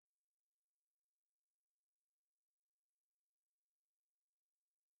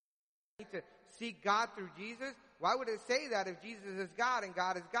to seek God through Jesus? Why would it say that if Jesus is God and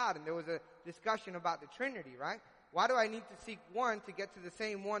God is God? And there was a discussion about the Trinity, right? Why do I need to seek one to get to the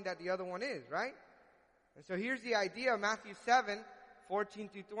same one that the other one is, right? And so here's the idea of Matthew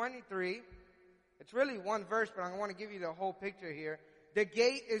 7:14-23. It's really one verse, but I want to give you the whole picture here. The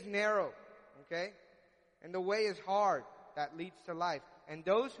gate is narrow, okay? And the way is hard that leads to life. And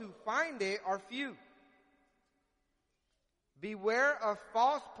those who find it are few. Beware of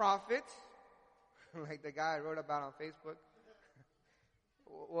false prophets, like the guy I wrote about on Facebook.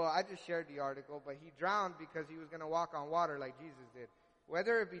 Well, I just shared the article, but he drowned because he was going to walk on water like Jesus did.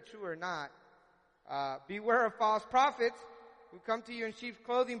 Whether it be true or not, beware of false prophets who come to you in sheep's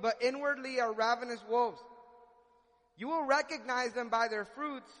clothing, but inwardly are ravenous wolves. You will recognize them by their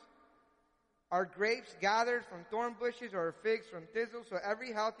fruits. Are grapes gathered from thorn bushes or figs from thistles? So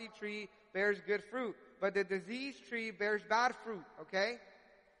every healthy tree bears good fruit, but the diseased tree bears bad fruit, okay?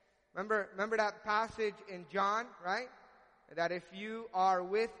 Remember that passage in John, right? That if you are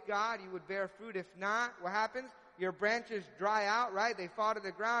with God, you would bear fruit. If not, what happens? Your branches dry out, right? They fall to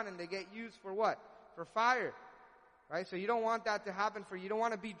the ground and they get used for what? For fire, right? So you don't want that to happen for you. You don't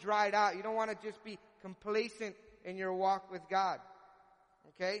want to be dried out. You don't want to just be complacent in your walk with God.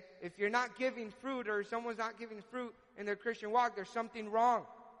 Okay? If you're not giving fruit or someone's not giving fruit in their Christian walk, there's something wrong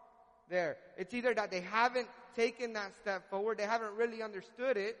there. It's either that they haven't taken that step forward, they haven't really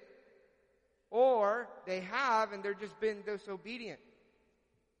understood it, or they have and they're just been disobedient.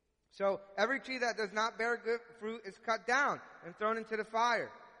 So every tree that does not bear good fruit is cut down and thrown into the fire.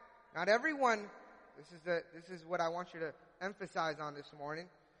 Not everyone, this is what I want you to emphasize on this morning.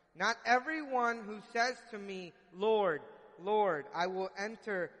 Not everyone who says to me, Lord, Lord, I will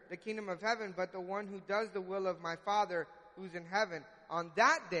enter the kingdom of heaven, but the one who does the will of my Father who's in heaven. On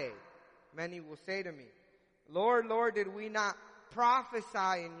that day, many will say to me, Lord, Lord, did we not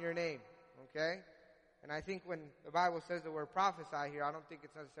prophesy in your name? Okay? And I think when the Bible says the word prophesy here, I don't think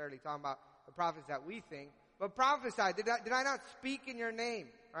it's necessarily talking about the prophets that we think, but prophesy. Did I not speak in your name?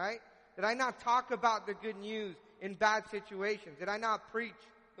 Right? Did I not talk about the good news in bad situations? Did I not preach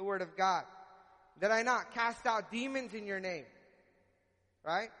the word of God? Did I not cast out demons in your name?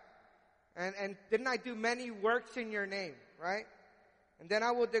 Right? And didn't I do many works in your name? Right? And then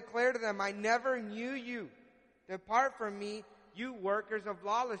I will declare to them, I never knew you. Depart from me, you workers of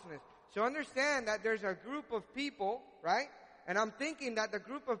lawlessness. So understand that there's a group of people, right? And I'm thinking that the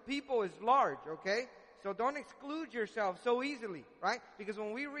group of people is large, okay? So don't exclude yourself so easily, right? Because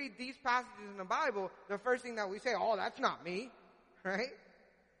when we read these passages in the Bible, the first thing that we say, oh, that's not me, right?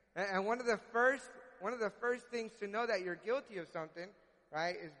 And one of the first things to know that you're guilty of something,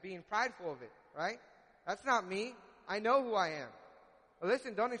 right, is being prideful of it, right? That's not me. I know who I am. But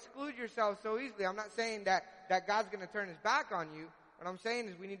listen, don't exclude yourself so easily. I'm not saying that God's going to turn his back on you. What I'm saying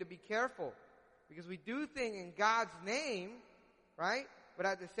is we need to be careful because we do things in God's name, right? But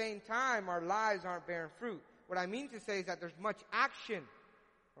at the same time, our lives aren't bearing fruit. What I mean to say is that there's much action,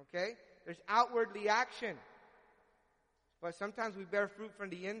 okay? There's outwardly action. But sometimes we bear fruit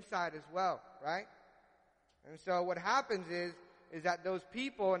from the inside as well, right? And so what happens is that those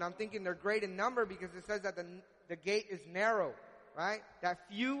people, and I'm thinking they're great in number because it says that the gate is narrow, right? That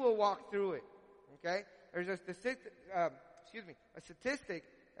few will walk through it, okay? There's a statistic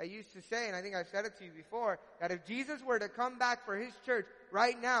I used to say, and I think I've said it to you before, that if Jesus were to come back for his church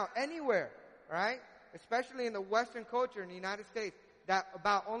right now, anywhere, right? Especially in the Western culture in the United States, that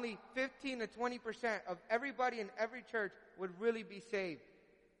about only 15 to 20% of everybody in every church would really be saved.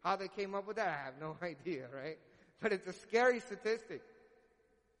 How they came up with that, I have no idea, right? But it's a scary statistic.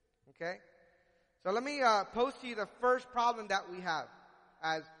 Okay? So let me pose to you the first problem that we have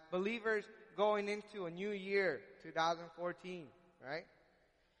as believers going into a new year, 2014, right?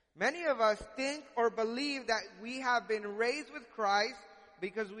 Many of us think or believe that we have been raised with Christ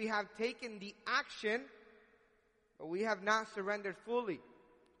because we have taken the action, but we have not surrendered fully.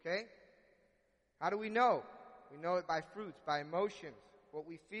 Okay? How do we know? We know it by fruits, by emotions, what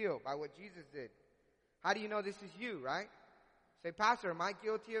we feel, by what Jesus did. How do you know this is you, right? Say, Pastor, am I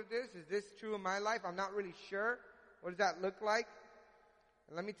guilty of this? Is this true in my life? I'm not really sure. What does that look like?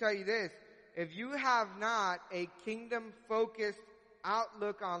 And let me tell you this. If you have not a kingdom-focused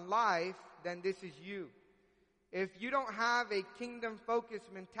outlook on life, then this is you. If you don't have a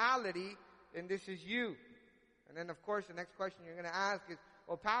kingdom-focused mentality, then this is you. And then, of course, the next question you're going to ask is,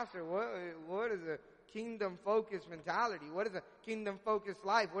 well, Pastor, what is a kingdom-focused mentality? What is a kingdom-focused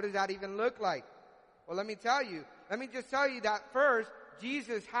life? What does that even look like? Well, let me just tell you that first,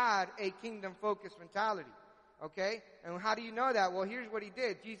 Jesus had a kingdom-focused mentality. Okay? And how do you know that? Well, here's what he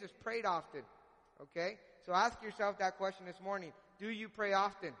did. Jesus prayed often. Okay? So ask yourself that question this morning. Do you pray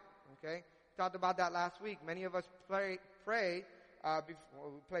often? Okay? Talked about that last week. Many of us pray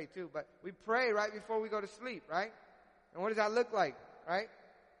before we play too, but we pray right before we go to sleep, right? And what does that look like, right?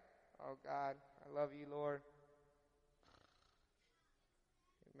 Oh God, I love you, Lord.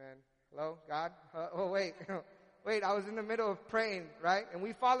 Amen. Hello, God? Oh, wait. Wait, I was in the middle of praying, right? And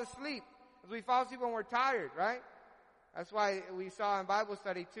we fall asleep. Because we fall asleep when we're tired, right? That's why we saw in Bible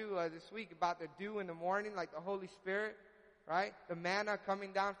study too this week about the dew in the morning, like the Holy Spirit, right? The manna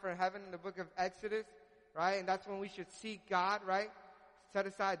coming down from heaven in the book of Exodus, right? And that's when we should seek God, right? Set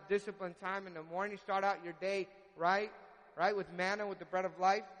aside disciplined time in the morning. Start out your day right? Right? With manna, with the bread of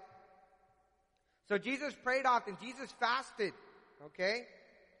life. So Jesus prayed often. Jesus fasted. Okay?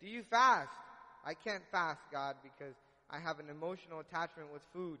 Do you fast? I can't fast, God, because I have an emotional attachment with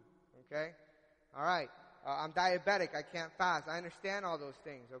food. Okay? All right. I'm diabetic. I can't fast. I understand all those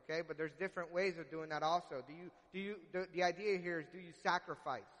things. Okay? But there's different ways of doing that also. The idea here is, do you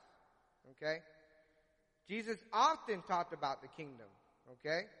sacrifice? Okay? Jesus often talked about the kingdom.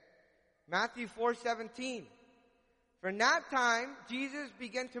 Okay? Matthew 4:17. From that time, Jesus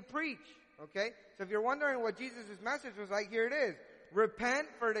began to preach. Okay? So if you're wondering what Jesus' message was like, here it is. Repent,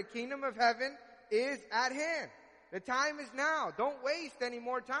 for the kingdom of heaven is at hand. The time is now. Don't waste any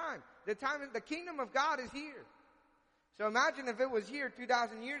more time. The kingdom of God is here. So imagine if it was here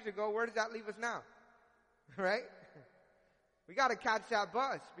 2,000 years ago, where does that leave us now? Right? We got to catch that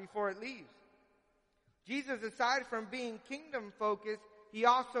bus before it leaves. Jesus, aside from being kingdom focused, he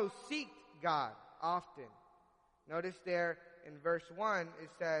also seeked God often. Notice there in verse 1, it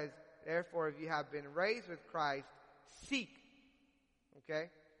says, therefore, if you have been raised with Christ, seek. Okay?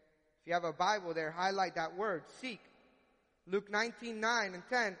 If you have a Bible there, highlight that word, seek. Luke 19:9 and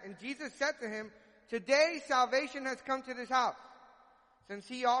 10. And Jesus said to him, today salvation has come to this house, since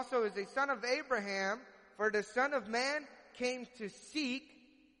he also is a son of Abraham, for the Son of Man came to seek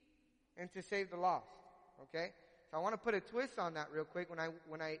and to save the lost. Okay? So I want to put a twist on that real quick.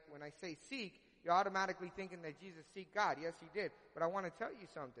 When I say seek, you're automatically thinking that Jesus seeked God. Yes, he did. But I want to tell you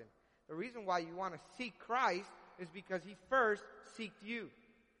something. The reason why you want to seek Christ is because he first seeked you.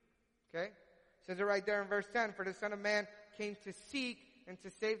 Okay? It says it right there in verse 10. For the Son of Man came to seek and to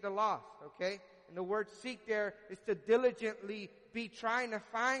save the lost. Okay? And the word seek there is to diligently be trying to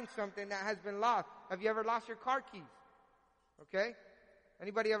find something that has been lost. Have you ever lost your car keys? Okay?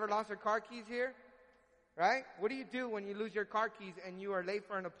 Anybody ever lost their car keys here? Right? What do you do when you lose your car keys and you are late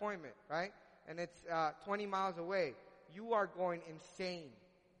for an appointment? Right? And it's 20 miles away. You are going insane.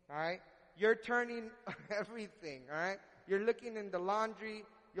 All right? You're turning everything. All right? You're looking in the laundry.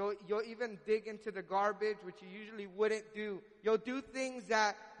 You'll even dig into the garbage, which you usually wouldn't do. You'll do things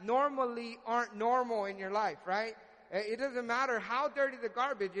that normally aren't normal in your life, right? It doesn't matter how dirty the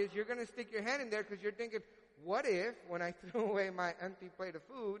garbage is. You're going to stick your hand in there because you're thinking, what if when I threw away my empty plate of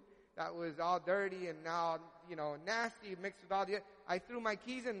food that was all dirty and now, nasty mixed with all I threw my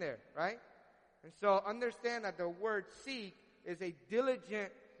keys in there, right? And so understand that the word seek is a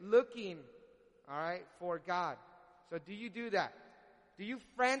diligent looking, all right, for God. So do you do that? Do you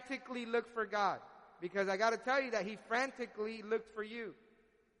frantically look for God? Because I got to tell you that he frantically looked for you.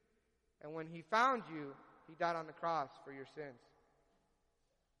 And when he found you, he died on the cross for your sins.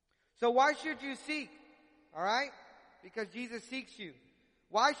 So why should you seek? All right? Because Jesus seeks you.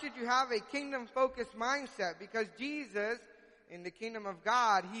 Why should you have a kingdom-focused mindset? Because Jesus, in the kingdom of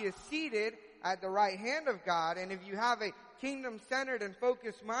God, he is seated at the right hand of God. And if you have a kingdom-centered and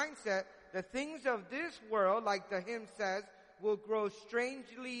focused mindset, the things of this world, like the hymn says, will grow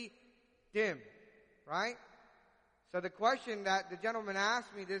strangely dim. Right? So the question that the gentleman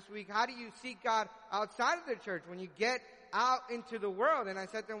asked me this week, how do you seek God outside of the church when you get out into the world? And I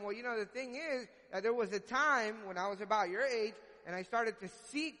said to him, well, the thing is that there was a time when I was about your age and I started to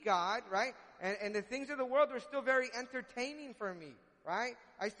seek God, right? And the things of the world were still very entertaining for me, right?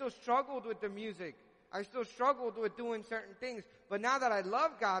 I still struggled with the music. I still struggled with doing certain things. But now that I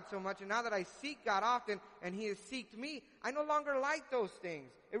love God so much and now that I seek God often and he has seeked me, I no longer like those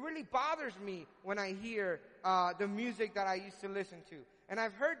things. It really bothers me when I hear the music that I used to listen to. And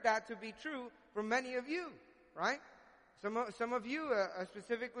I've heard that to be true for many of you, right? Some of you,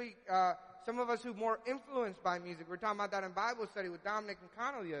 specifically, some of us who are more influenced by music. We're talking about that in Bible study with Dominic and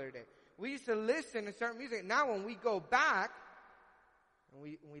Connell the other day. We used to listen to certain music. Now when we go back and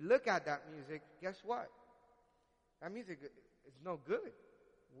we look at that music, guess what? That music is no good.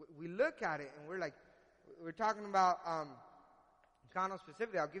 We look at it and we're talking about Connell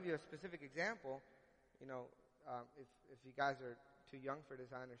specifically. I'll give you a specific example. If you guys are too young for this,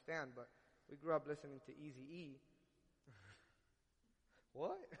 I understand. But we grew up listening to Eazy-E.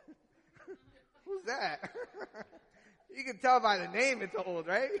 What? Who's that? You can tell by the name it's old,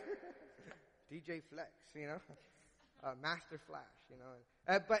 right? DJ Flex, Master Flash,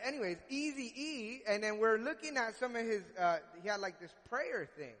 but anyways, Eazy-E, and then we're looking at some of his, he had like this prayer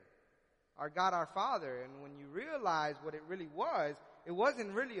thing. Our God, our Father. And when you realize what it really was, it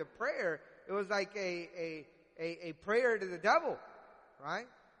wasn't really a prayer. It was like a prayer to the devil, right?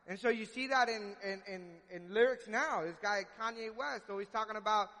 And so you see that in lyrics now. This guy, Kanye West, always talking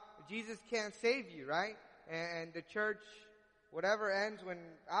about Jesus can't save you, right? And the church, whatever ends when,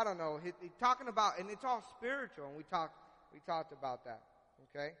 I don't know, he's talking about, and it's all spiritual, and we talked about that,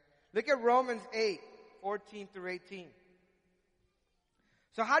 okay? Look at Romans 8:14 through 18.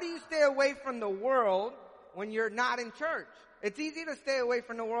 So how do you stay away from the world when you're not in church? It's easy to stay away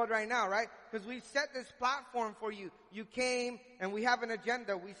from the world right now, right? Because we set this platform for you. You came, and we have an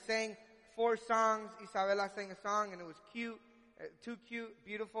agenda. We sang 4 songs. Isabella sang a song, and it was cute. Too cute,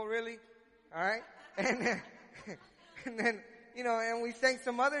 beautiful, really. All right? And then, and we sang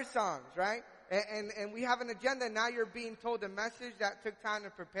some other songs, right? And we have an agenda. Now you're being told a message that took time to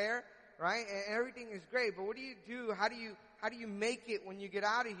prepare, right? And everything is great. But what do you do? How do you make it when you get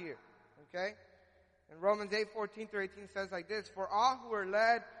out of here? Okay? And Romans 8:14 through 18 says like this, "For all who are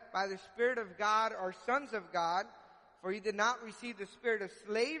led by the Spirit of God are sons of God, for you did not receive the spirit of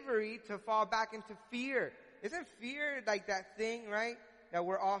slavery to fall back into fear." Isn't fear like that thing, right? That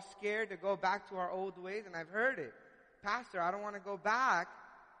we're all scared to go back to our old ways? And I've heard it. "Pastor, I don't want to go back.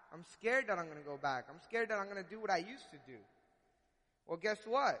 I'm scared that I'm going to go back. I'm scared that I'm going to do what I used to do." Well, guess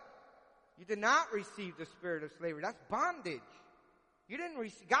what? You did not receive the spirit of slavery. That's bondage. You didn't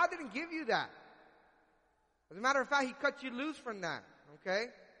receive, God didn't give you that. As a matter of fact, He cut you loose from that,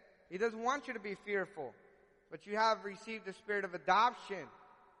 okay? He doesn't want you to be fearful. But you have received the spirit of adoption,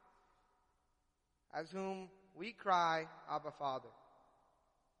 as whom we cry, "Abba, Father."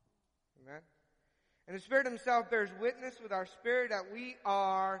 Amen? And the Spirit Himself bears witness with our spirit that we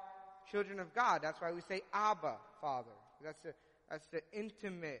are children of God. That's why we say, "Abba, Father." That's the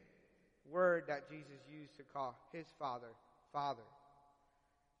intimate word that Jesus used to call His Father, Father.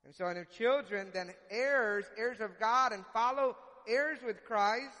 And so, and if children, then heirs of God, and fellow heirs with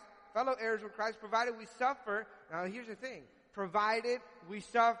Christ, provided we suffer. Now here's the thing. Provided we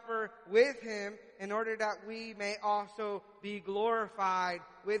suffer with Him in order that we may also be glorified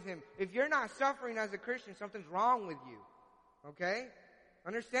with Him. If you're not suffering as a Christian, something's wrong with you. Okay?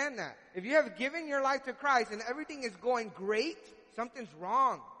 Understand that. If you have given your life to Christ and everything is going great, something's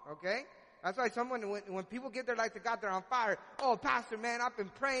wrong. Okay? That's why when people give their life to God, they're on fire. "Oh, Pastor, man, I've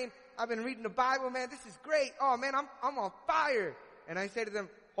been praying. I've been reading the Bible, man. This is great. Oh, man, I'm on fire." And I say to them,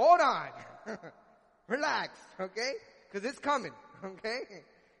 "Hold on. Relax, okay? Because it's coming, okay?"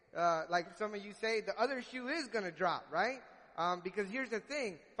 Like some of you say, the other shoe is going to drop, right? Because here's the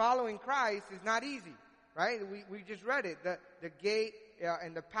thing. Following Christ is not easy, right? We just read it. The gate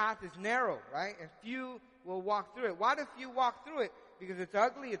and the path is narrow, right? And few will walk through it. Why do few walk through it? Because it's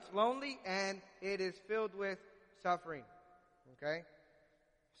ugly, it's lonely, and it is filled with suffering. Okay?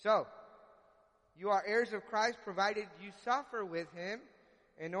 So, you are heirs of Christ, provided you suffer with Him,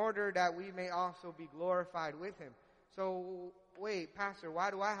 in order that we may also be glorified with Him. So, wait, Pastor,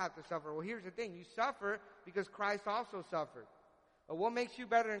 why do I have to suffer? Well, here's the thing. You suffer because Christ also suffered. But what makes you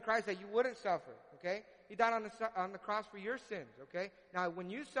better in Christ that you wouldn't suffer? Okay? He died on the cross for your sins. Okay? Now,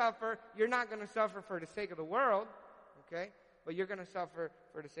 when you suffer, you're not going to suffer for the sake of the world. Okay? But you're going to suffer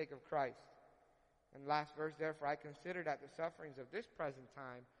for the sake of Christ. And last verse, "Therefore I consider that the sufferings of this present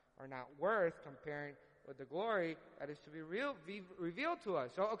time are not worth comparing with the glory that is to be revealed to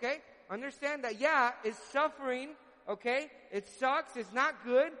us." So, okay, understand that, it's suffering, okay? It sucks. It's not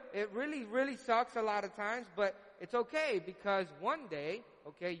good. It really, really sucks a lot of times, but it's okay because one day,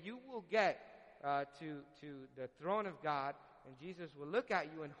 okay, you will get to the throne of God, and Jesus will look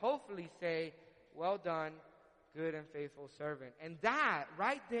at you and hopefully say, "Well done, good and faithful servant." And that,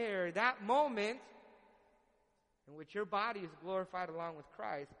 right there, that moment in which your body is glorified along with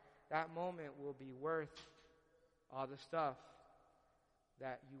Christ, that moment will be worth all the stuff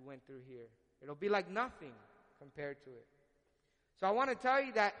that you went through here. It'll be like nothing compared to it. So I want to tell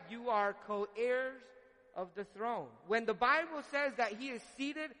you that you are co-heirs of the throne. When the Bible says that He is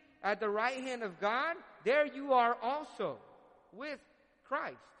seated at the right hand of God, there you are also with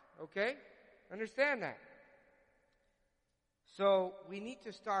Christ. Okay? Understand that. So we need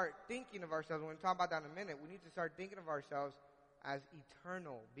to start thinking of ourselves. We're going to talk about that in a minute. We need to start thinking of ourselves as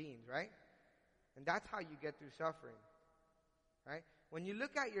eternal beings, right? And that's how you get through suffering, right? When you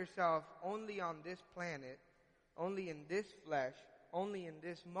look at yourself only on this planet, only in this flesh, only in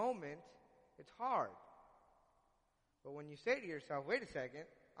this moment, it's hard. But when you say to yourself, "Wait a second,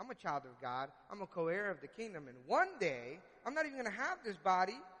 I'm a child of God. I'm a co-heir of the kingdom. And one day, I'm not even going to have this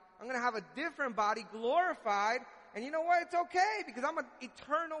body. I'm going to have a different body, glorified. And you know what? It's okay because I'm an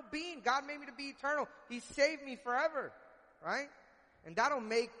eternal being. God made me to be eternal. He saved me forever. Right? And that'll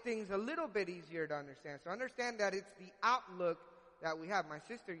make things a little bit easier to understand. So understand that it's the outlook that we have. My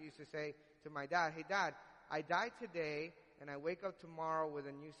sister used to say to my dad, hey, Dad, I die today and I wake up tomorrow with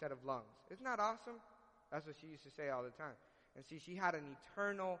a new set of lungs. Isn't that awesome? That's what she used to say all the time. And see, she had an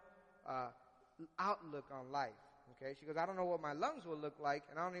eternal outlook on life. Okay? She goes, I don't know what my lungs will look like,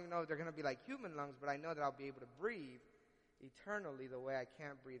 and I don't even know if they're going to be like human lungs, but I know that I'll be able to breathe eternally the way I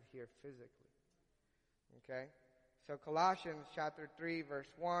can't breathe here physically. Okay? So Colossians chapter 3, verse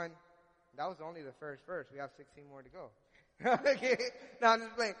 1. That was only the first verse. We have 16 more to go. Okay? No, I'm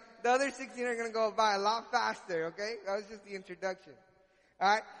just playing. The other 16 are going to go by a lot faster, okay? That was just the introduction.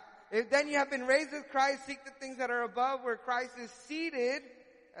 Alright? If then you have been raised with Christ, seek the things that are above where Christ is seated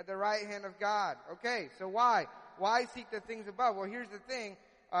at the right hand of God. Okay, so why? Why seek the things above? Well, here's the thing.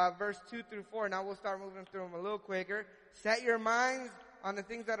 Verse 2 through 4. Now we'll start moving through them a little quicker. Set your minds on the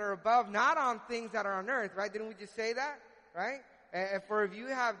things that are above, not on things that are on earth, right? Didn't we just say that? Right? For if you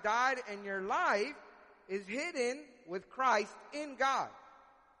have died and your life is hidden with Christ in God.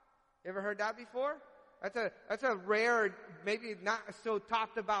 You ever heard that before? That's a rare, maybe not so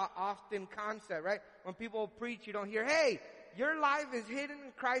talked about often concept, right? When people preach, you don't hear, hey, your life is hidden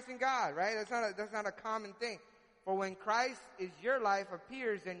in Christ in God, right? That's not a common thing. For when Christ is your life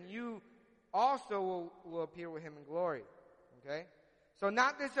appears, then you also will appear with him in glory. Okay? So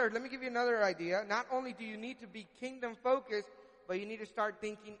not this earth. Let me give you another idea. Not only do you need to be kingdom focused, but you need to start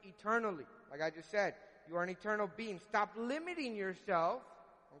thinking eternally. Like I just said, you are an eternal being. Stop limiting yourself,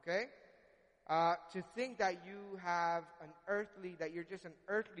 okay? To think that you have that you're just an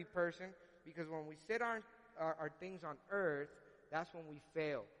earthly person, because when we sit on our things on earth, that's when we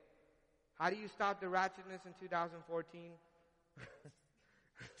fail. How do you stop the ratchetness in 2014?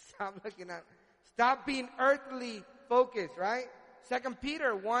 Stop being earthly focused, right? 2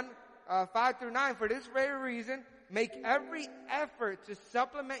 Peter 1, 5 through 9, for this very reason, make every effort to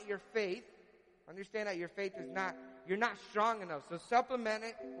supplement your faith. Understand that your faith you're not strong enough. So supplement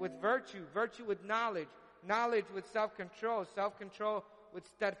it with virtue with knowledge with self-control with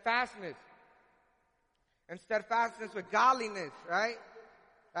steadfastness, and steadfastness with godliness, right?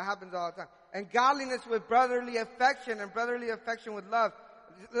 That happens all the time. And godliness with brotherly affection, and brotherly affection with love.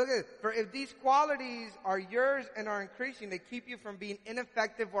 Look at it. For if these qualities are yours and are increasing, they keep you from being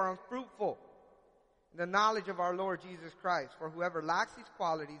ineffective or unfruitful in the knowledge of our Lord Jesus Christ. For whoever lacks these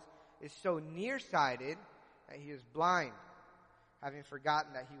qualities is so nearsighted that he is blind, having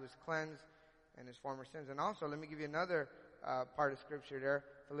forgotten that he was cleansed in his former sins. And also, let me give you another part of scripture there.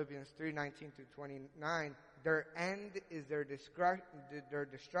 Philippians 3:19 through 29. Their end is their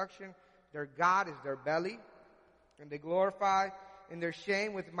destruction. Their God is their belly. And they glorify in their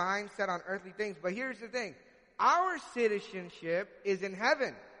shame with minds set on earthly things. But here's the thing. Our citizenship is in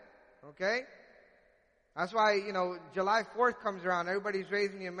heaven. Okay? That's why, July 4th comes around. Everybody's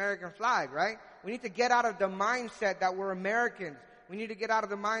raising the American flag, right? We need to get out of the mindset that we're Americans. We need to get out of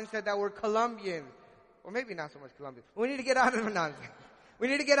the mindset that we're Colombians. Or maybe not so much Colombians. We need to get out of the nonsense. We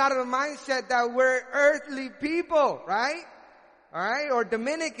need to get out of the mindset that we're earthly people, right? Alright? Or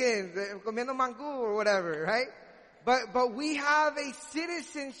Dominicans, comiendo mangú or whatever, right? But we have a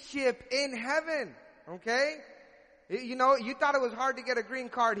citizenship in heaven, okay? You thought it was hard to get a green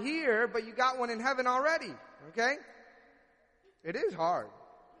card here, but you got one in heaven already, okay? It is hard.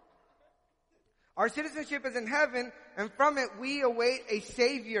 Our citizenship is in heaven, and from it we await a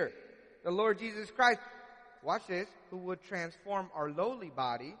Savior, the Lord Jesus Christ. Watch this, who would transform our lowly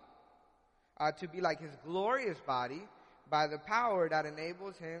body to be like his glorious body by the power that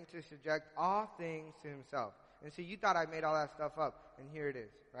enables him to subject all things to himself. And see, you thought I made all that stuff up, and here it is,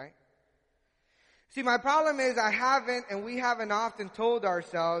 right? See, my problem is we haven't often told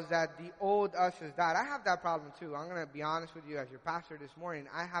ourselves that the old us has died. I have that problem too. I'm going to be honest with you as your pastor this morning.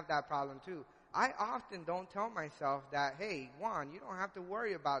 I have that problem too. I often don't tell myself that, hey, Juan, you don't have to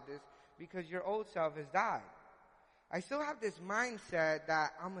worry about this because your old self has died. I still have this mindset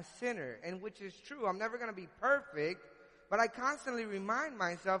that I'm a sinner, and which is true. I'm never going to be perfect, but I constantly remind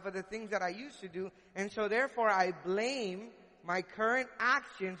myself of the things that I used to do, and so therefore I blame my current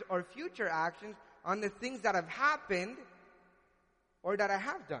actions or future actions on the things that have happened or that I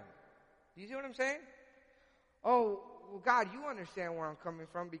have done. Do you see what I'm saying? Oh, well, God, you understand where I'm coming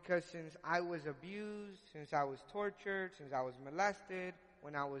from, because since I was abused, since I was tortured, since I was molested,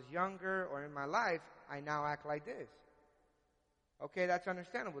 when I was younger or in my life, I now act like this. Okay, that's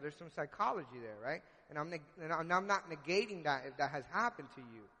understandable. There's some psychology there, right? and I'm not negating that if that has happened to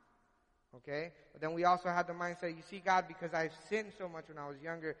you. Okay? But then we also have the mindset, you see, God, because I've sinned so much when I was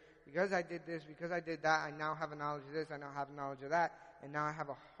younger, because I did this, because I did that, I now have a knowledge of this, I now have a knowledge of that, and now I have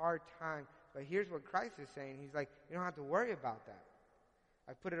a hard time. But here's what Christ is saying. He's like, you don't have to worry about that.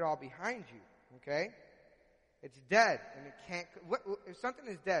 I put it all behind you. Okay? It's dead, and it can't, if something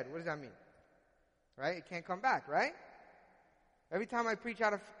is dead, what does that mean? Right? It can't come back, right? Every time I preach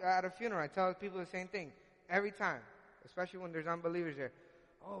at a funeral, I tell people the same thing. Every time. Especially when there's unbelievers there.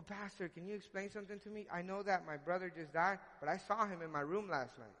 Oh, Pastor, can you explain something to me? I know that my brother just died, but I saw him in my room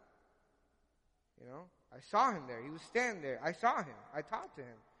last night. You know? I saw him there. He was standing there. I saw him. I talked to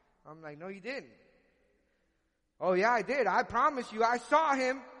him. I'm like, no, you didn't. Oh, yeah, I did. I promise you, I saw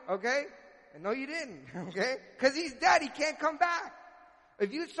him. Okay? And no, you didn't. Okay? Because he's dead. He can't come back.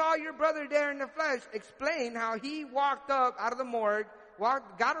 If you saw your brother there in the flesh, explain how he walked up out of the morgue,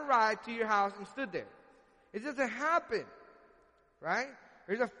 got a ride to your house, and stood there. It doesn't happen. Right?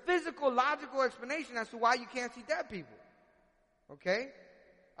 There's a physical, logical explanation as to why you can't see dead people. Okay?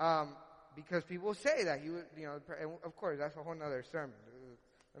 Because people say that. And of course, that's a whole nother sermon.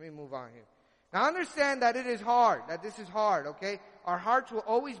 Let me move on here. Now understand that it is hard, that this is hard, okay? Our hearts will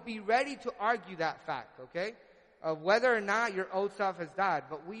always be ready to argue that fact, okay? Of whether or not your old self has died.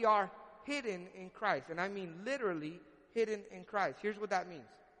 But we are hidden in Christ. And I mean literally hidden in Christ. Here's what that means.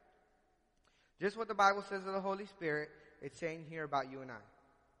 Just what the Bible says of the Holy Spirit, it's saying here about you and I.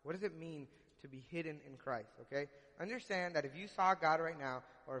 What does it mean to be hidden in Christ, okay? Understand that if you saw God right now,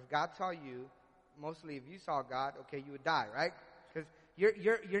 or if God saw you, mostly if you saw God, okay, you would die, right? Because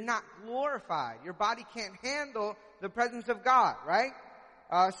you're not glorified. Your body can't handle the presence of God, right?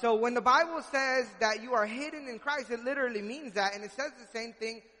 So when the Bible says that you are hidden in Christ, it literally means that, and it says the same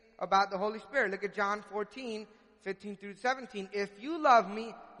thing about the Holy Spirit. Look at John 14, 15 through 17. If you love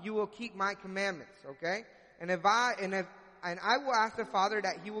me, you will keep my commandments, okay? And I will ask the Father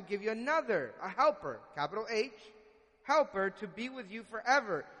that he will give you another, a helper, capital H, helper, to be with you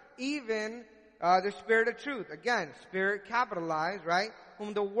forever, even the Spirit of truth. Again, Spirit capitalized, right?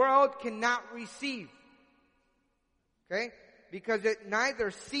 Whom the world cannot receive. Okay? Because it neither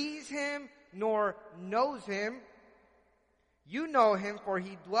sees him nor knows him. You know him, for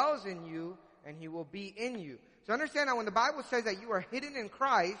he dwells in you, and he will be in you. So understand that when the Bible says that you are hidden in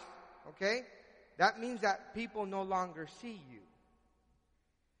Christ, okay, that means that people no longer see you.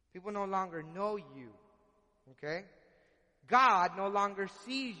 People no longer know you. Okay? God no longer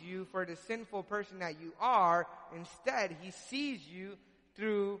sees you for the sinful person that you are. Instead, he sees you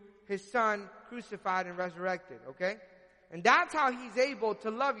through his Son crucified and resurrected. Okay? And that's how he's able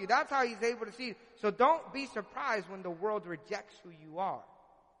to love you. That's how he's able to see you. So don't be surprised when the world rejects who you are.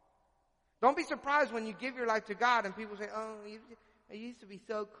 Don't be surprised when you give your life to God and people say, oh, I used to be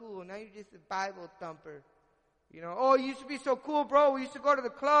so cool. Now you're just a Bible thumper. You know, oh, you used to be so cool, bro. We used to go to the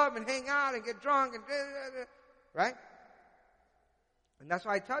club and hang out and get drunk and right? And that's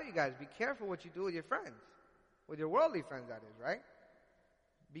why I tell you guys, be careful what you do with your friends. With your worldly friends, that is, right?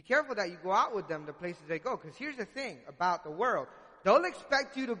 Be careful that you go out with them the places they go. Because here's the thing about the world. They'll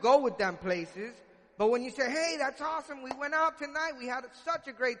expect you to go with them places. But when you say, hey, that's awesome. We went out tonight. We had such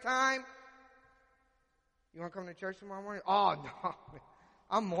a great time. You want to come to church tomorrow morning? Oh, no.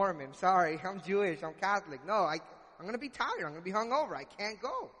 I'm Mormon. Sorry. I'm Jewish. I'm Catholic. No, I'm going to be tired. I'm going to be hungover. I can't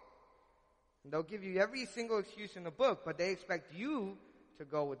go. And they'll give you every single excuse in the book, but they expect you to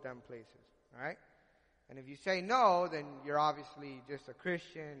go with them places. All right? And if you say no, then you're obviously just a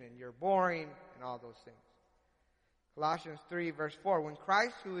Christian and you're boring and all those things. Colossians 3, verse 4. When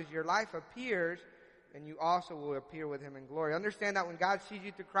Christ, who is your life, appears, then you also will appear with him in glory. Understand that when God sees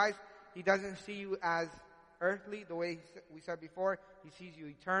you through Christ, he doesn't see you as earthly, the way we said before. He sees you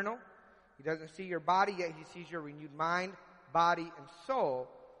eternal. He doesn't see your body, yet he sees your renewed mind, body, and soul.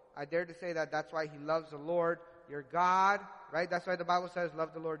 I dare to say that that's why he loves the Lord, your God, right? That's why the Bible says,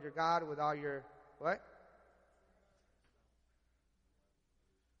 love the Lord your God with all your, what?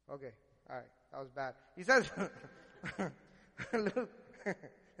 Okay, all right, that was bad. He says, Luke,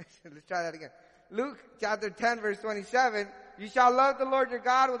 let's try that again. Luke chapter 10, verse 27, you shall love the Lord your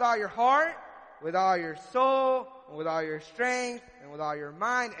God with all your heart, with all your soul, and with all your strength, and with all your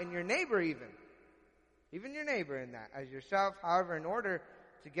mind, and your neighbor even your neighbor in that, as yourself. However, in order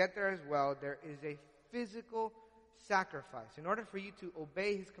to get there as well, there is a physical sacrifice. In order for you to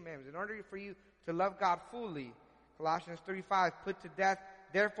obey his commandments, in order for you to love God fully, Colossians 3:5, put to death,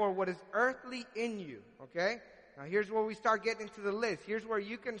 therefore, what is earthly in you. Okay? Now here's where we start getting into the list. Here's where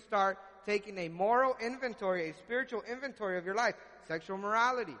you can start taking a moral inventory, a spiritual inventory of your life. Sexual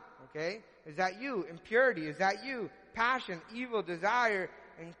morality. Okay? Is that you? Impurity. Is that you? Passion, evil, desire,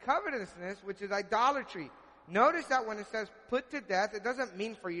 And covetousness, which is idolatry. Notice that when it says put to death, it doesn't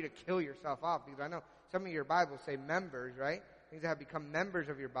mean for you to kill yourself off, because I know some of your Bibles say members, right? Things that have become members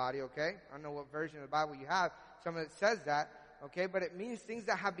of your body, okay? I don't know what version of the Bible you have. Some of it says that, okay? But it means things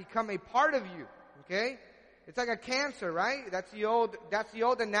that have become a part of you, okay? It's like a cancer, right? That's the old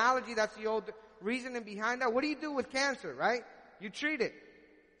analogy. That's the old reasoning behind that. What do you do with cancer, right? You treat it.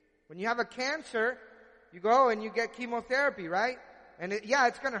 When you have a cancer, you go and you get chemotherapy, right? And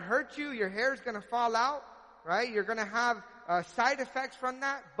it's going to hurt you. Your hair's going to fall out, right? You're going to have side effects from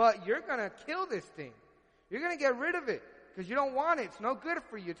that, but you're going to kill this thing. You're going to get rid of it because you don't want it. It's no good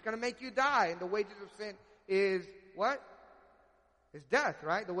for you. It's going to make you die. And the wages of sin is what? Is death,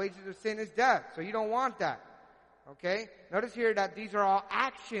 right? The wages of sin is death. So you don't want that. Okay? Notice here that these are all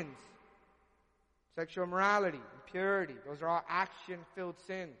actions. Sexual immorality, impurity. Those are all action-filled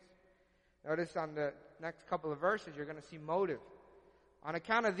sins. Notice on the next couple of verses, you're going to see motive. On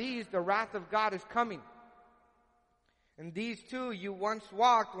account of these, the wrath of God is coming. And these too you once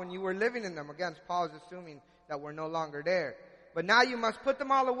walked when you were living in them. Again, Paul is assuming that we're no longer there. But now you must put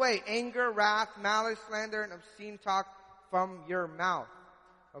them all away. Anger, wrath, malice, slander, and obscene talk from your mouth.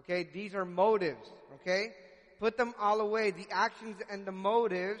 Okay? These are motives. Okay? Put them all away. The actions and the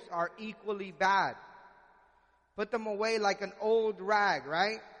motives are equally bad. Put them away like an old rag,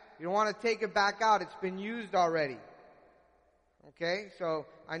 right? You don't want to take it back out. It's been used already. Okay? So,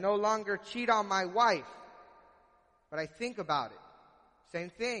 I no longer cheat on my wife, but I think about it. Same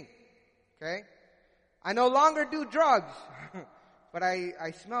thing. Okay? I no longer do drugs, but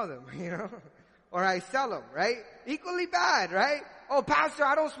I smell them, you know? Or I sell them, right? Equally bad, right? Oh, pastor,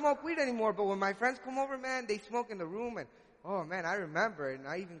 I don't smoke weed anymore, but when my friends come over, man, they smoke in the room, and oh man, I remember it, and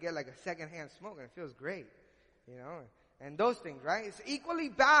I even get like a secondhand smoke, and it feels great, you know? And those things, right? It's equally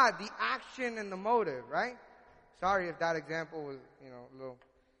bad, the action and the motive, right? Sorry if that example was, a little.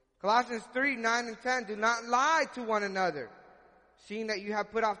 Colossians 3, 9 and 10, do not lie to one another, seeing that you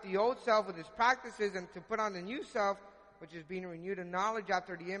have put off the old self with its practices and to put on the new self, which is being renewed in knowledge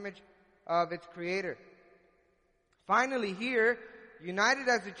after the image of its creator. Finally here, united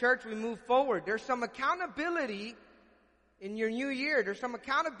as a church, we move forward. There's some accountability in your new year. There's some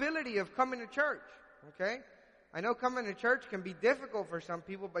accountability of coming to church, okay? I know coming to church can be difficult for some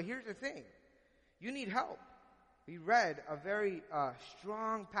people, but here's the thing. You need help. We read a very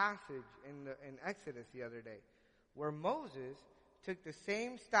strong passage in Exodus the other day where Moses took the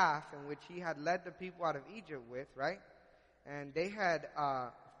same staff in which he had led the people out of Egypt with, right? And they had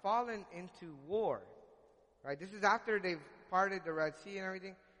fallen into war, right? This is after they've parted the Red Sea and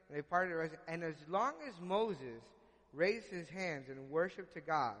everything. And they parted the Red Sea. And as long as Moses raised his hands and worshiped to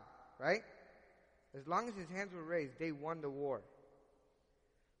God, right? As long as his hands were raised, they won the war.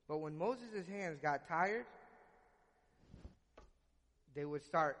 But when Moses' hands got tired, they would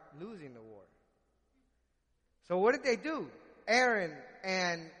start losing the war. So what did they do? Aaron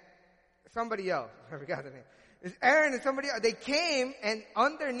and somebody else. I forgot the name. It's Aaron and somebody else. They came and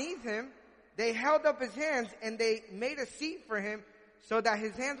underneath him, they held up his hands and they made a seat for him so that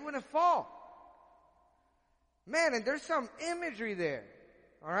his hands wouldn't fall. Man, and there's some imagery there.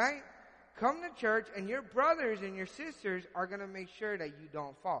 Alright? Come to church and your brothers and your sisters are going to make sure that you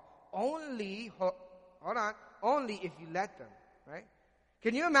don't fall. Only if you let them. Right?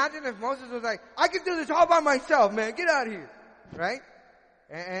 Can you imagine if Moses was like, I can do this all by myself, man. Get out of here. Right?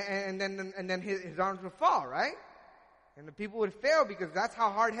 And then his arms would fall, right? And the people would fail because that's how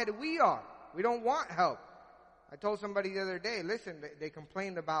hard-headed we are. We don't want help. I told somebody the other day, listen, they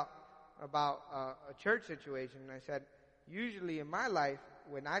complained about a church situation, and I said, usually in my life,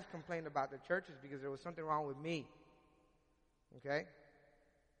 when I've complained about the church is because there was something wrong with me. Okay?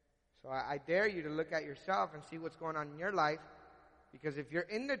 So I dare you to look at yourself and see what's going on in your life. Because if you're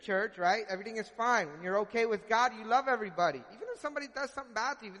in the church, right, everything is fine. When you're okay with God, you love everybody. Even if somebody does something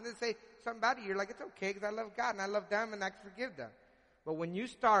bad to you, even if they say something bad to you, you're like, it's okay because I love God and I love them and I can forgive them. But when you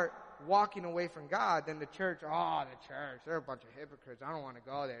start walking away from God, then the church, they're a bunch of hypocrites. I don't want to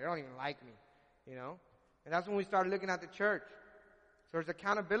go there. They don't even like me, you know. And that's when we start looking at the church. So there's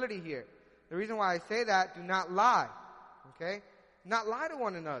accountability here. The reason why I say that, do not lie, okay? Not lie to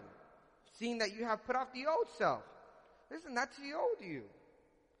one another, seeing that you have put off the old self. Listen, that's the old you.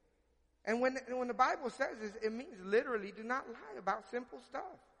 And when the Bible says this, it means literally do not lie about simple stuff.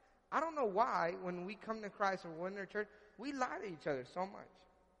 I don't know why when we come to Christ or when we're in church, we lie to each other so much.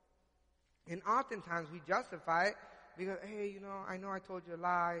 And oftentimes we justify it because, hey, I know I told you a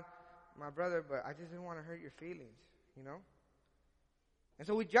lie, my brother, but I just didn't want to hurt your feelings, you know? And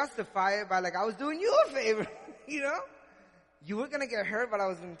so we justify it by like, I was doing you a favor, you know? You were going to get hurt, but I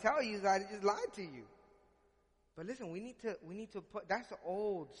was going to tell you that I just lied to you. But listen, we need to put, that's the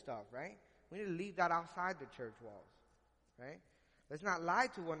old stuff, right? We need to leave that outside the church walls, right? Let's not lie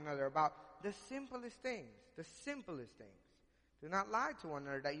to one another about the simplest things, the simplest things. Do not lie to one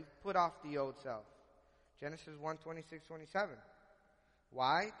another that you've put off the old self. Genesis 1:26-27.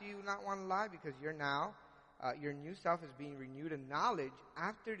 Why do you not want to lie? Because you're now, your new self is being renewed in knowledge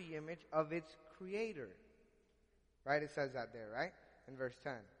after the image of its creator. Right? It says that there, right? In verse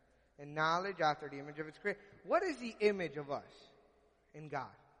 10. In knowledge after the image of its creator. What is the image of us in God?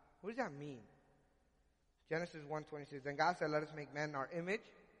 What does that mean? Genesis 1:26. Then God said, let us make man in our image,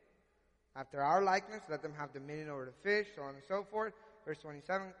 after our likeness. Let them have dominion over the fish, so on and so forth. Verse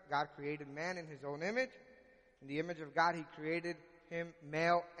 27. God created man in his own image. In the image of God, he created him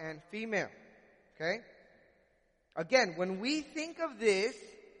male and female. Okay? Again, when we think of this,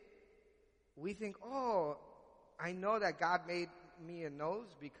 we think, oh, I know that God made me a nose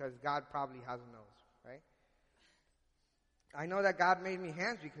because God probably has a nose, right? I know that God made me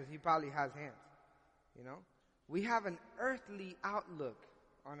hands because he probably has hands, you know? We have an earthly outlook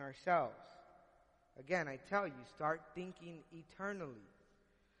on ourselves. Again, I tell you, start thinking eternally.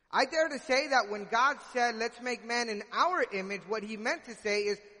 I dare to say that when God said, let's make man in our image, what he meant to say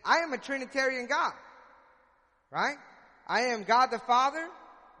is, I am a Trinitarian God. Right? I am God the Father,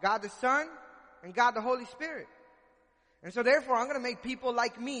 God the Son, and God the Holy Spirit. And so therefore, I'm going to make people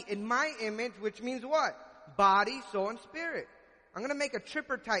like me in my image, which means what? Body, soul, and spirit. I'm going to make a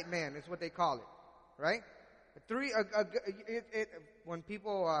tripartite man, is what they call it. Right? When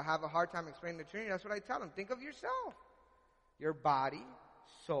people have a hard time explaining the Trinity, that's what I tell them. Think of yourself. Your body,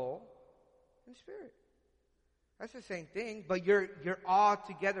 soul, and spirit. That's the same thing, but you're all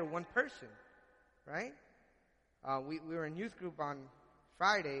together one person, right? We were in youth group on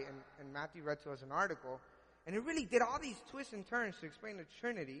Friday, and Matthew read to us an article, and it really did all these twists and turns to explain the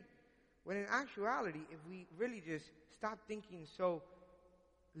Trinity, when in actuality, if we really just stop thinking so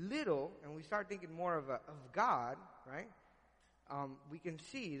little, and we start thinking more of God, right? We can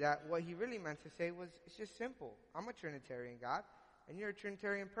see that what he really meant to say was, it's just simple. I'm a Trinitarian God, and you're a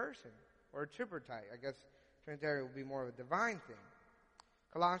Trinitarian person, or a tripartite. I guess Trinitarian will be more of a divine thing.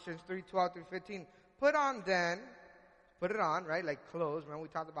 Colossians 3:12-15. Put on then, put it on, right? Like clothes. Remember we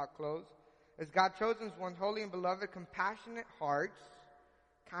talked about clothes? As God chosen ones, holy and beloved, compassionate hearts,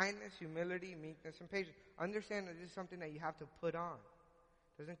 kindness, humility, meekness, and patience. Understand that this is something that you have to put on.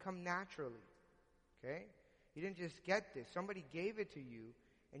 It doesn't come naturally. Okay? You didn't just get this. Somebody gave it to you,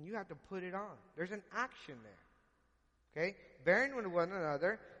 and you have to put it on. There's an action there. Okay? Bearing with one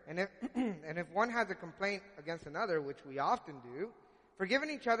another, and if one has a complaint against another, which we often do, forgiving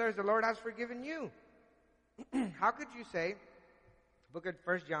each other as the Lord has forgiven you. How could you say, book of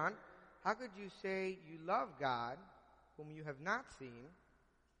 1 John, how could you say you love God whom you have not seen,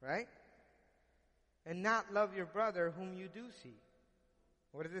 right? And not love your brother whom you do see?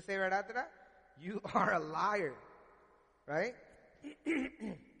 What does it say right after that? You are a liar, right?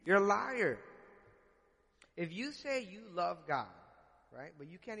 You're a liar. If you say you love God, right, but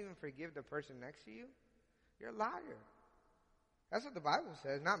you can't even forgive the person next to you, you're a liar. That's what the Bible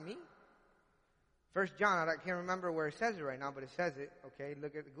says, not me. 1 John, I can't remember where it says it right now, but it says it. Okay,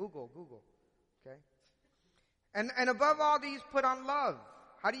 look at Google. Okay. And above all these, put on love.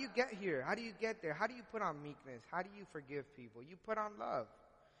 How do you get here? How do you get there? How do you put on meekness? How do you forgive people? You put on love,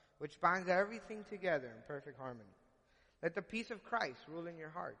 which binds everything together in perfect harmony. Let the peace of Christ rule in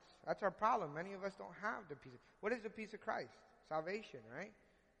your hearts. That's our problem. Many of us don't have the peace. What is the peace of Christ? Salvation,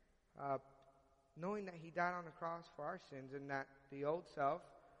 right? Knowing that he died on the cross for our sins, and that the old self,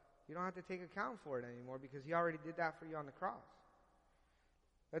 you don't have to take account for it anymore because he already did that for you on the cross.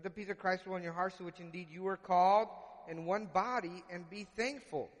 Let the peace of Christ rule in your hearts, to which indeed you were called in one body, and be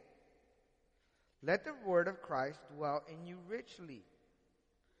thankful. Let the word of Christ dwell in you richly,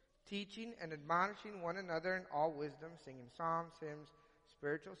 teaching and admonishing one another in all wisdom, singing psalms, hymns,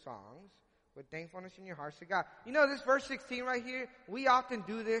 spiritual songs, with thankfulness in your hearts to God. You know, this verse 16 right here, we often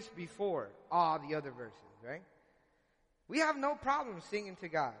do this before all the other verses, right? We have no problem singing to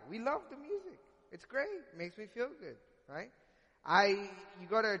God. We love the music. It's great. It makes me feel good, right? You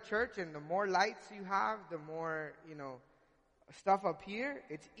go to a church, and the more lights you have, the more, stuff up here,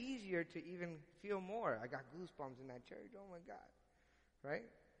 it's easier to even feel more. I got goosebumps in that church. Oh my God. Right?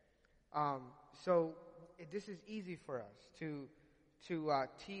 So this is easy for us to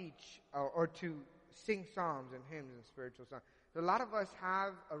teach or to sing psalms and hymns and spiritual songs. So a lot of us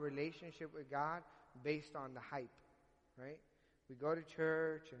have a relationship with God based on the hype, right? We go to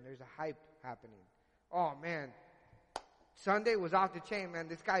church and there's a hype happening. Oh man, Sunday was off the chain, man.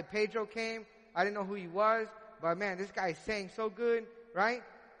 This guy Pedro came. I didn't know who he was, but man, this guy sang so good, right?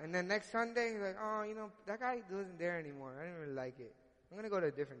 And then next Sunday, you're like, oh, that guy wasn't there anymore. I didn't really like it. I'm going to go to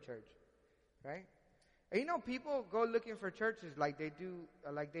a different church. Right? And people go looking for churches like they do,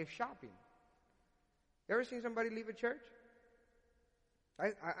 like they're shopping. You ever seen somebody leave a church?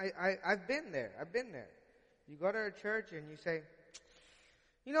 I've been there. You go to a church and you say,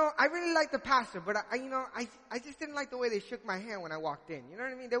 I really like the pastor, but I just didn't like the way they shook my hand when I walked in. You know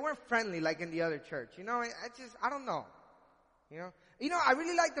what I mean? They weren't friendly like in the other church. I don't know. I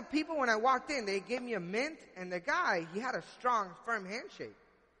really liked the people when I walked in. They gave me a mint, and the guy, he had a strong, firm handshake.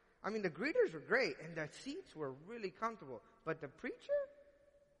 I mean, the greeters were great, and the seats were really comfortable. But the preacher,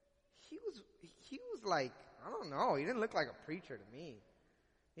 he was like, I don't know. He didn't look like a preacher to me.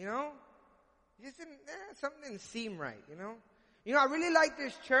 He just didn't, something didn't seem right, I really liked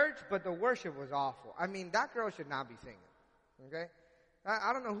this church, but the worship was awful. I mean, that girl should not be singing, okay?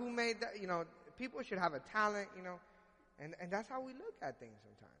 I don't know who made that, people should have a talent, and that's how we look at things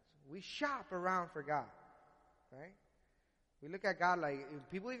sometimes. We shop around for God, right? We look at God like,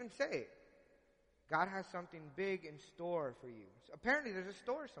 people even say it. God has something big in store for you. So apparently there's a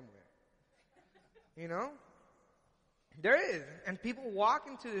store somewhere, There is. And people walk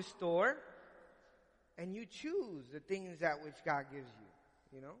into the store, and you choose the things that which God gives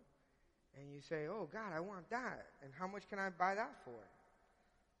you, And you say, oh, God, I want that. And how much can I buy that for?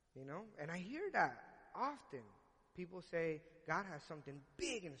 And I hear that often. People say, God has something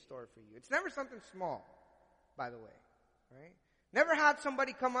big in store for you. It's never something small, by the way, right? Never had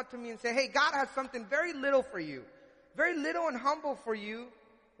somebody come up to me and say, hey, God has something very little for you. Very little and humble for you,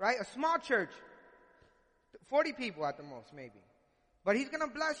 right? A small church. 40 people at the most, maybe. But He's going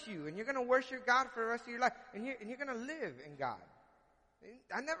to bless you, and you're going to worship God for the rest of your life, and you're going to live in God.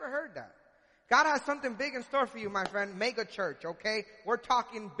 I never heard that. God has something big in store for you, my friend. Mega church, okay? We're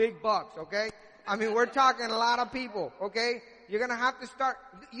talking big bucks, okay? I mean, we're talking a lot of people, okay? You're going to have to start.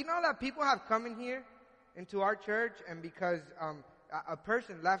 You know that people have come in here into our church, and because a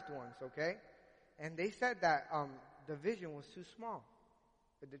person left once, okay? And they said that the vision was too small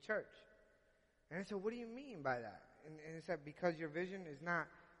for the church. And I said, what do you mean by that? And it said, because your vision is not,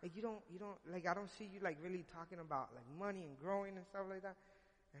 like, you don't, like, I don't see you, like, really talking about, like, money and growing and stuff like that.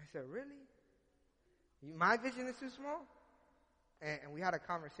 And I said, really? My vision is too small? And we had a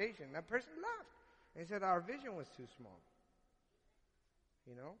conversation. That person left. And he said, our vision was too small.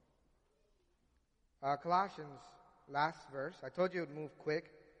 Colossians, last verse. I told you it would move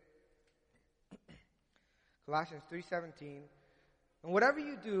quick. Colossians 3:17. And whatever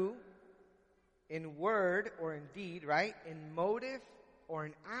you do, in word or in deed, right? In motive or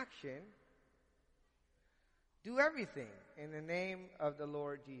in action, do everything in the name of the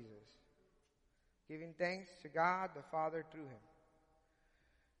Lord Jesus, giving thanks to God the Father through Him.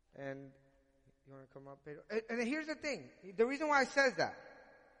 And you want to come up, Pedro? And here's the thing. The reason why it says that.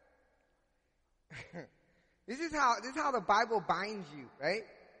 This is how the Bible binds you, right?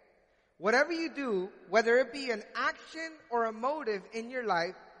 Whatever you do, whether it be an action or a motive in your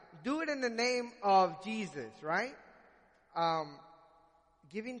life, do it in the name of Jesus, right?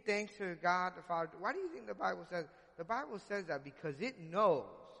 Giving thanks to God the Father. Why do you think the Bible says? The Bible says that because it knows.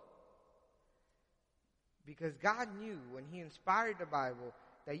 Because God knew when He inspired the Bible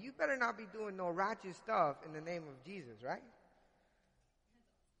that you better not be doing no ratchet stuff in the name of Jesus, right?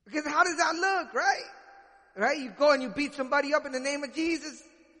 Because how does that look, right? Right? You go and you beat somebody up in the name of Jesus.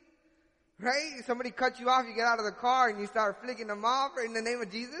 Right? Somebody cuts you off, you get out of the car and you start flicking them off in the name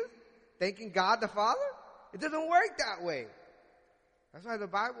of Jesus, thanking God the Father. It doesn't work that way. That's why the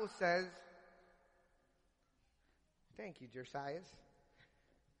Bible says, thank you, Josiah.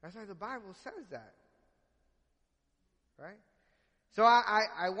 That's why the Bible says that. Right? So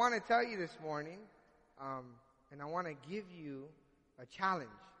I want to tell you this morning, and I want to give you a challenge.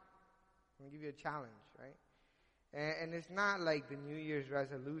 I'm going to give you a challenge, right? And it's not like the New Year's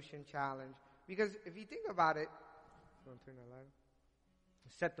resolution challenge. Because if you think about it, I'm going to turn the light on.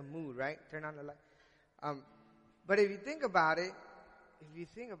 Set the mood, right? Turn on the light. But if you think about it,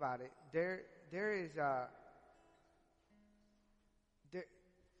 there is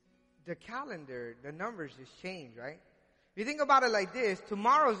the calendar, the numbers just change, right? If you think about it like this,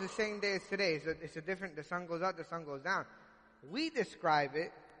 tomorrow's the same day as today. It's a different, the sun goes up, the sun goes down. We describe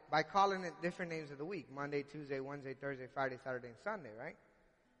it by calling it different names of the week. Monday, Tuesday, Wednesday, Thursday, Friday, Saturday, and Sunday, right?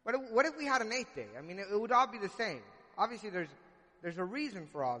 But what if we had an eighth day? I mean, it would all be the same. Obviously, there's a reason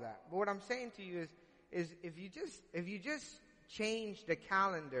for all that. But what I'm saying to you is if you just change the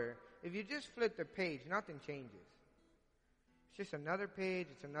calendar, if you just flip the page, nothing changes. It's just another page,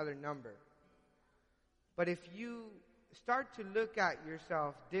 it's another number. But if you start to look at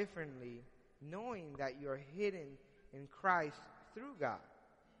yourself differently, knowing that you're hidden in Christ through God,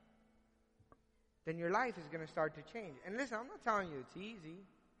 then your life is going to start to change. And listen, I'm not telling you it's easy.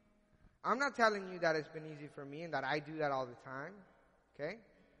 I'm not telling you that it's been easy for me and that I do that all the time. Okay?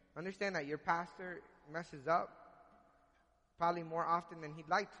 Understand that your pastor messes up probably more often than he'd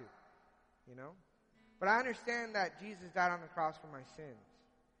like to. You know? But I understand that Jesus died on the cross for my sins.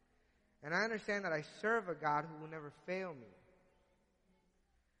 And I understand that I serve a God who will never fail me.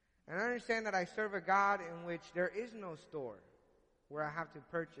 And I understand that I serve a God in which there is no store where I have to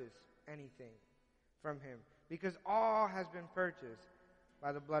purchase anything from Him. Because all has been purchased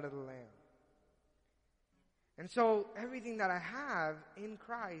by the blood of the Lamb. And so everything that I have in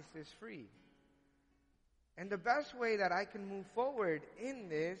Christ is free. And the best way that I can move forward in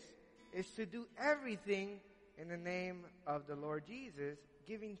this is to do everything in the name of the Lord Jesus,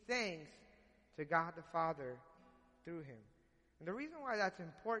 giving thanks to God the Father through Him. And the reason why that's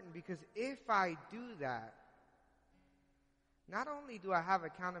important, because if I do that, not only do I have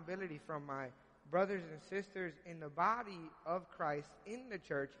accountability from my brothers and sisters in the body of Christ, in the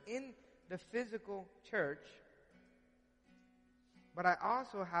church, in the physical church, but I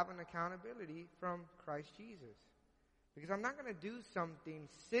also have an accountability from Christ Jesus. Because I'm not going to do something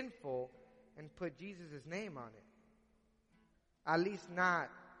sinful and put Jesus' name on it. At least not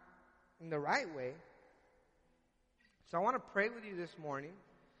in the right way. So I want to pray with you this morning.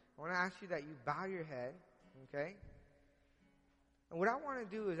 I want to ask you that you bow your head, okay? And what I want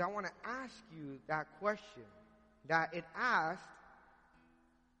to do is I want to ask you that question that it asked,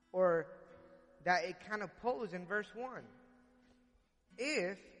 or that it kind of posed in verse 1.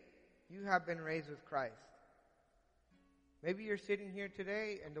 If you have been raised with Christ. Maybe you're sitting here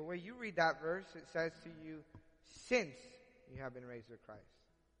today, and the way you read that verse, it says to you, since you have been raised with Christ.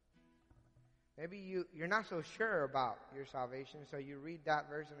 Maybe you're not so sure about your salvation, so you read that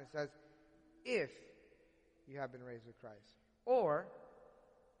verse and it says, if you have been raised with Christ. Or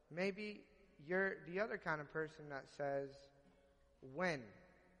maybe you're the other kind of person that says, when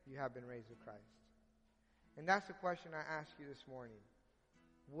you have been raised with Christ. And that's the question I ask you this morning.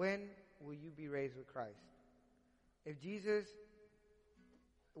 When will you be raised with Christ? If Jesus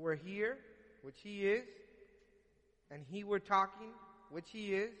were here, which He is, and He were talking, which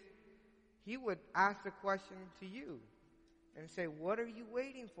He is, He would ask the question to you and say, what are you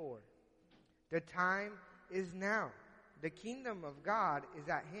waiting for? The time is now. The kingdom of God is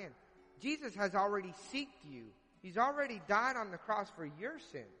at hand. Jesus has already seeked you. He's already died on the cross for your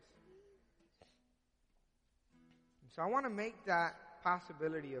sins. So I want to make that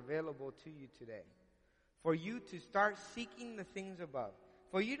possibility available to you today. For you to start seeking the things above.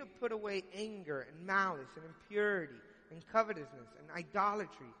 For you to put away anger and malice and impurity and covetousness and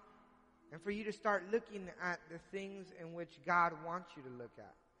idolatry. And for you to start looking at the things in which God wants you to look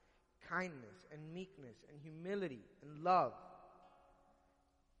at. Kindness and meekness and humility and love.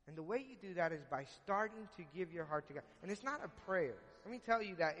 And the way you do that is by starting to give your heart to God. And it's not a prayer. Let me tell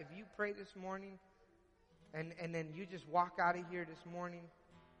you that if you pray this morning and then you just walk out of here this morning,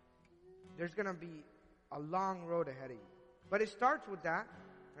 there's going to be a long road ahead of you. But it starts with that.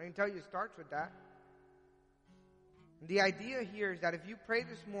 I can tell you it starts with that. And the idea here is that if you pray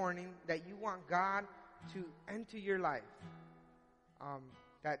this morning that you want God to enter your life,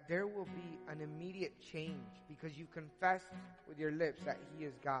 that there will be an immediate change because you confess with your lips that He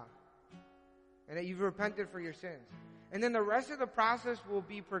is God. And that you've repented for your sins. And then the rest of the process will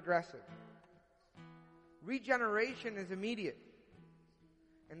be progressive. Regeneration is immediate.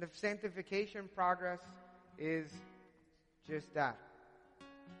 And the sanctification progress is just that.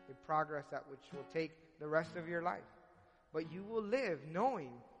 The progress that which will take the rest of your life. But you will live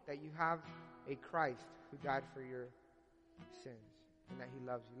knowing that you have a Christ who died for your sins and that He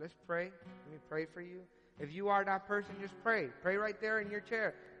loves you. Let's pray. Let me pray for you. If you are that person, just pray. Pray right there in your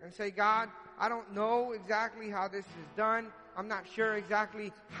chair and say, God, I don't know exactly how this is done. I'm not sure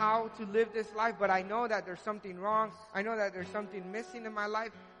exactly how to live this life, but I know that there's something wrong. I know that there's something missing in my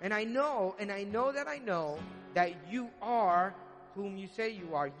life. And I know that you are whom you say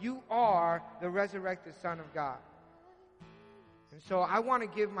you are. You are the resurrected Son of God. And so I want to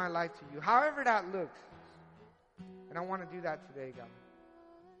give my life to you, however that looks. And I want to do that today, God.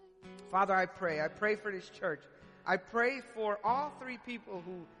 Father, I pray for this church. I pray for all three people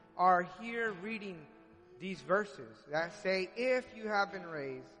who are here reading these verses that say, if you have been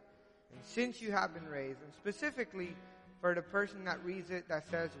raised, and since you have been raised, and specifically for the person that reads it that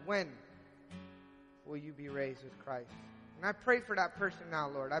says, when will you be raised with Christ? And I pray for that person now,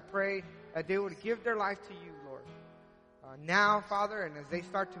 Lord. I pray that they would give their life to you, Lord. Now, Father, and as they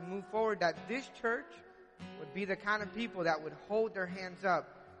start to move forward, that this church would be the kind of people that would hold their hands up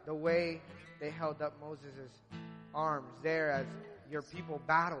the way they held up Moses' arms there as your people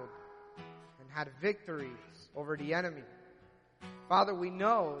battled and and had victory over the enemy. Father, we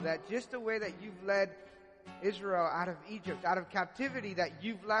know that just the way that you've led Israel out of Egypt, out of captivity, that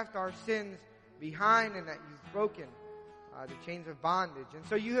you've left our sins behind and that you've broken the chains of bondage. And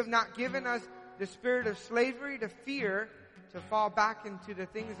so you have not given us the spirit of slavery, to fear, to fall back into the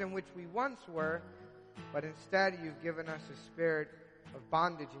things in which we once were, but instead you've given us a spirit of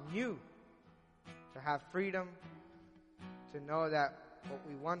bondage in you, to have freedom, to know that what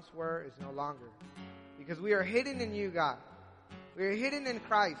we once were is no longer. Because we are hidden in you, God. We are hidden in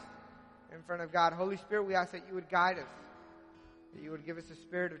Christ in front of God. Holy Spirit, we ask that you would guide us, that you would give us a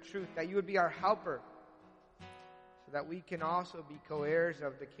spirit of truth, that you would be our helper, so that we can also be co-heirs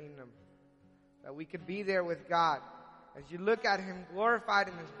of the kingdom, that we could be there with God. As you look at him glorified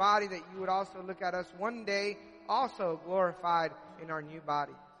in his body, that you would also look at us one day also glorified in our new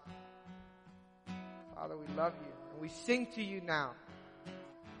body. Father, we love you. And we sing to you now,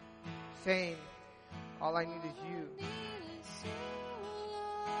 saying, all I need is you.